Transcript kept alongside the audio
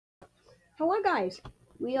Hello guys,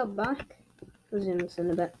 we are back. I'll zoom this in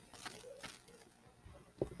a bit.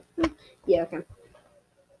 Yeah, okay.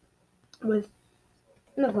 With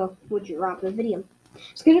another Would You Rather video.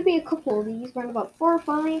 It's going to be a couple of these, around about 4 or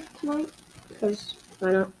 5 tonight, because why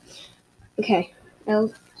not? Okay,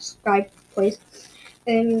 subscribe please.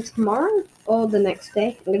 Tomorrow or the next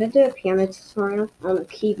day, I'm going to do a piano tutorial on a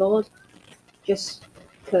keyboard, just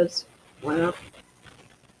because why not?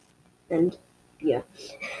 And yeah.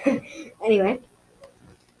 Anyway,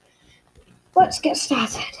 let's get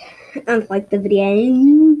started. And like the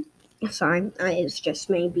video. Sorry, it's just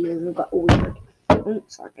me being weird. Oh,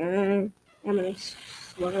 sorry. I'm gonna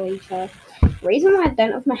swallow each other. The reason why I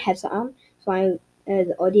don't have my headset on, so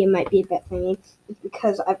the audio might be a bit thingy, is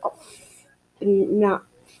because I've got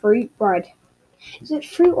fruit bread. Is it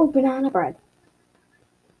fruit or banana bread?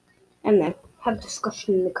 I don't know. Have a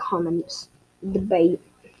discussion in the comments. Debate.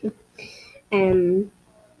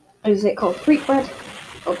 Is it called fruit bread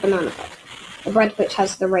or banana bread? The bread which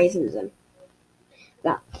has the raisins in.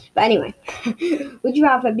 That. But anyway, would you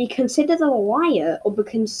rather be considered a liar or be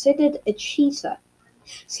considered a cheater?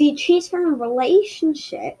 See, cheater in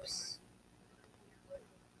relationships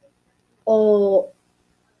or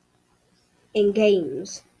in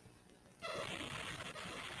games?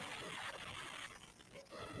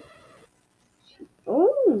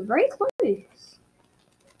 Oh, very close.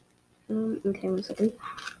 Okay, 1 second.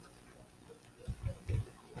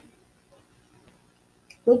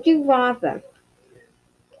 Would you rather?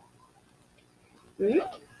 Would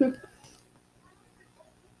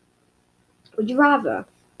you rather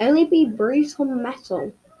only be brutal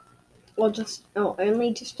metal or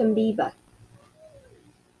only Justin Bieber?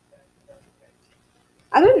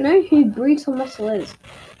 I don't know who brutal metal is,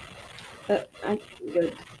 but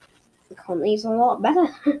the Conley's a lot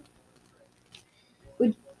better.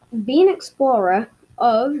 Would be an explorer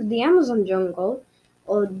of the Amazon jungle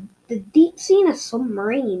or the deep sea in a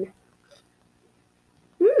submarine?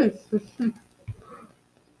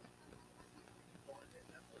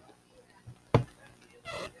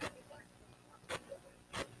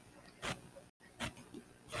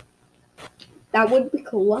 That would be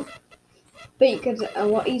cooler, but you could a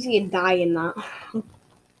lot easier die in that.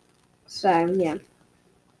 So yeah,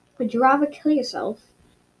 would you rather kill yourself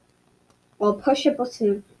or push a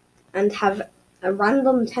button and have a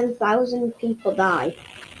random 10,000 people die?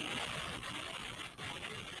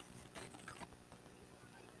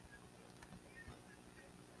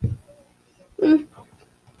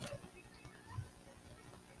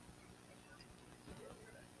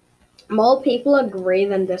 More people agree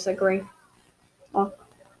than disagree. Oh.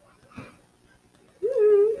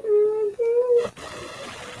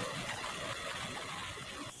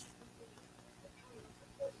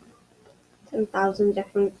 10,000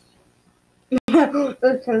 different.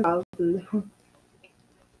 10,000.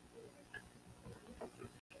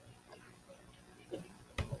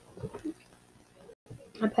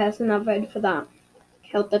 A person that voted for that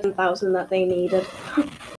killed the 10,000 that they needed.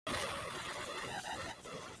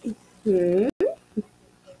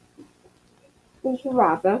 Would you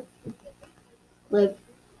rather live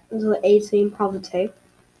until 18 poverty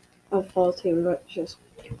or 14 riches?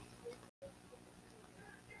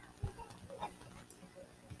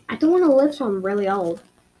 I don't want to live till I'm really old.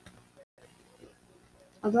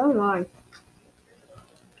 I don't know why.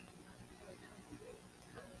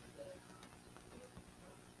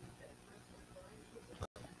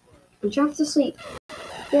 Would you have to sleep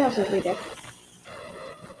 3 hours every day?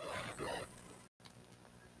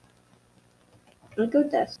 I'll go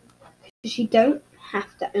with this. Because you don't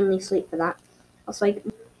have to only sleep for that. That's like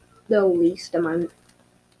the least amount.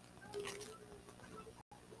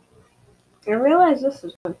 I realize this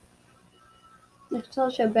is one. This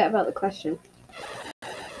tells you a bit about the question.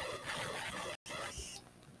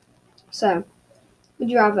 So, would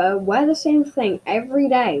you rather wear the same thing every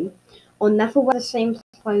day or never wear the same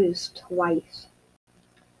clothes twice?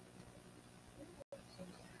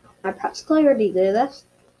 I practically already do this.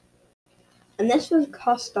 And this would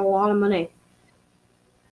cost a lot of money.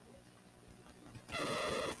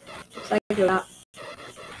 So I do that.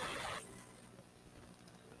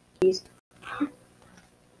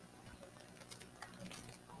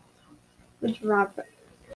 Would you rather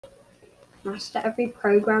master every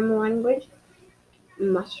programming language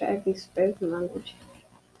and master every spoken language?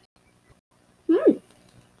 Would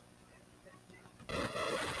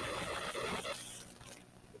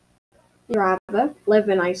you rather live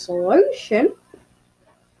in isolation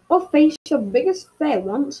or face your biggest fear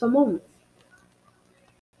once a month?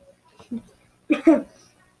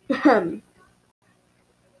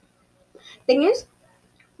 Thing is,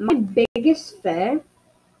 my biggest fear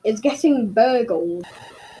is getting burgled.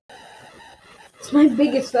 It's my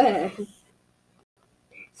biggest fear.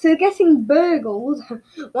 So getting burgled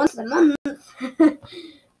once a month.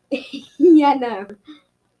 Yeah, no.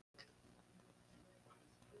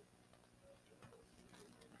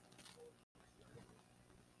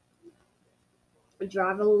 Would you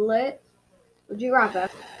rather,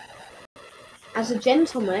 as a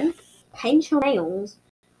gentleman, paint your nails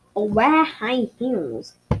or wear high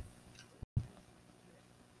heels?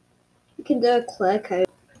 You can do a clear coat.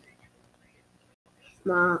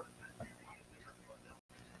 Smart.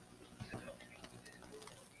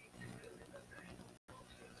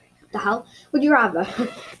 The hell? Would you rather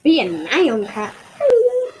be a nail cat?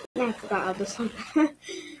 I forgot how this one.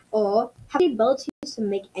 Or have the ability to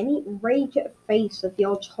make any rage face of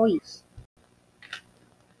your choice?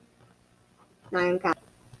 Nyan cat.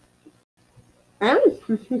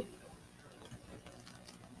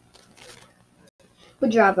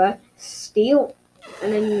 Would you rather steal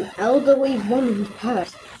an elderly woman's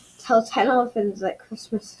purse, tell 10 elephants that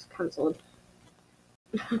Christmas is cancelled?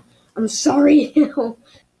 I'm sorry.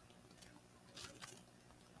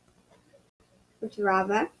 Would you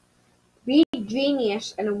rather be a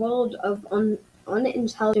genius in a world of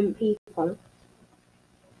unintelligent people,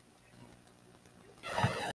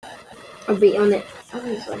 or be on it?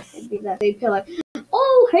 Obviously, it'd be that they'd be like,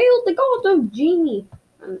 "Oh, hail the god of genie!"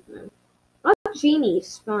 I don't know. Not genie,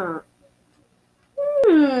 smart.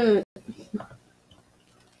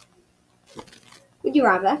 Would you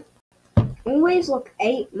rather always look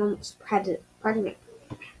 8 months pregnant?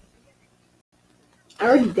 I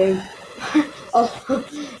already do. Oh,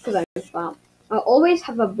 because I'm fat. I'll always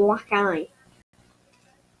have a black eye.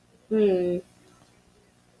 Then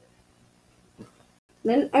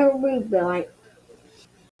everybody will be like,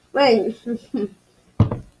 wait.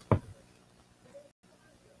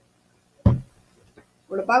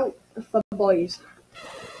 What about for boys?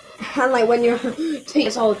 And like when you're 2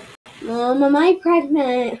 years old, Mom, am I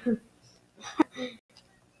pregnant?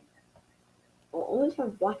 I'll always have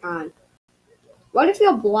a black eye. What if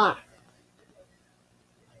you're black?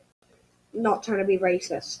 Not trying to be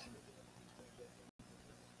racist.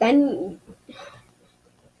 Then,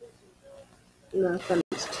 no offense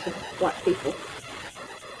to black people.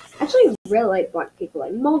 I actually really like black people,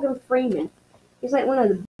 like Morgan Freeman. He's like one of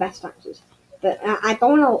the best actors. But I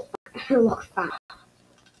don't want to look fat.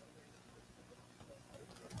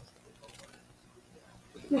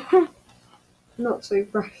 Not so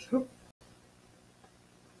fresh.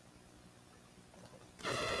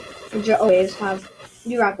 And you always have,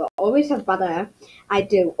 you rather always have bad hair. I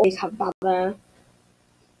do always have bad hair.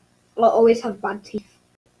 I always have bad teeth.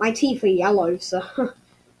 My teeth are yellow, so.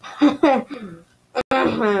 I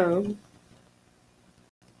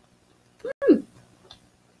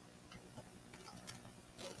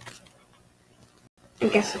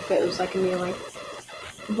guess if it was like a new life.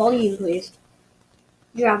 Volume, please.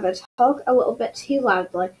 Would you rather talk a little bit too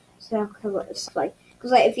loudly, talk a little softly?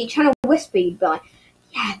 Because like if you're trying to whisper, you'd be like,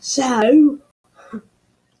 yeah, so.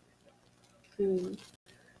 Would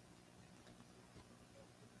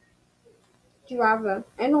you rather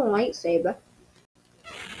and a lightsaber?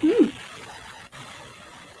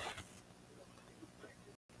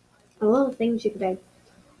 A lot of things you could do.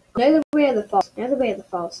 Know the way of the Force. Know the way of the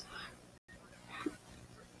Force.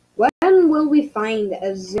 When will we find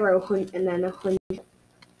a 0 hunt and then a 100?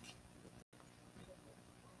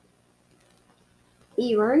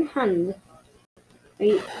 Your own hand.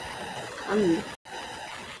 And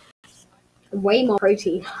way more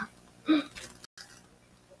protein.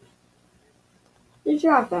 Would you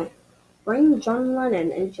rather bring John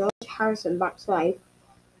Lennon and George Harrison back to life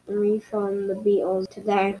and refilm the Beatles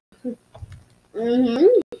today?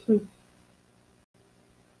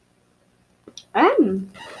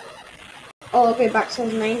 Or go back to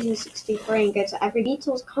 1963 and go to every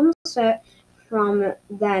Beatles concert from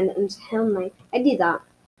then until now. I did that.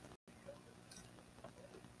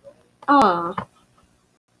 Ah.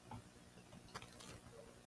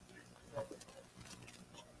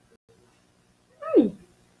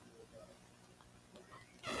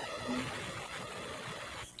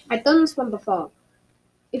 I've done this one before.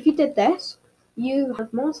 If you did this, you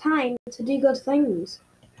have more time to do good things.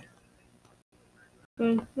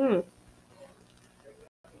 Would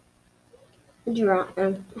you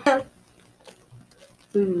rather?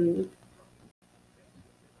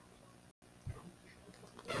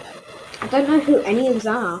 I don't know who any of these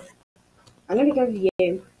are. I'm gonna go with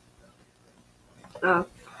you. Oh.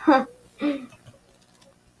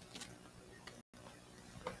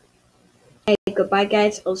 Hey, goodbye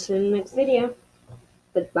guys. I'll see you in the next video.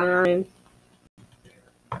 Goodbye.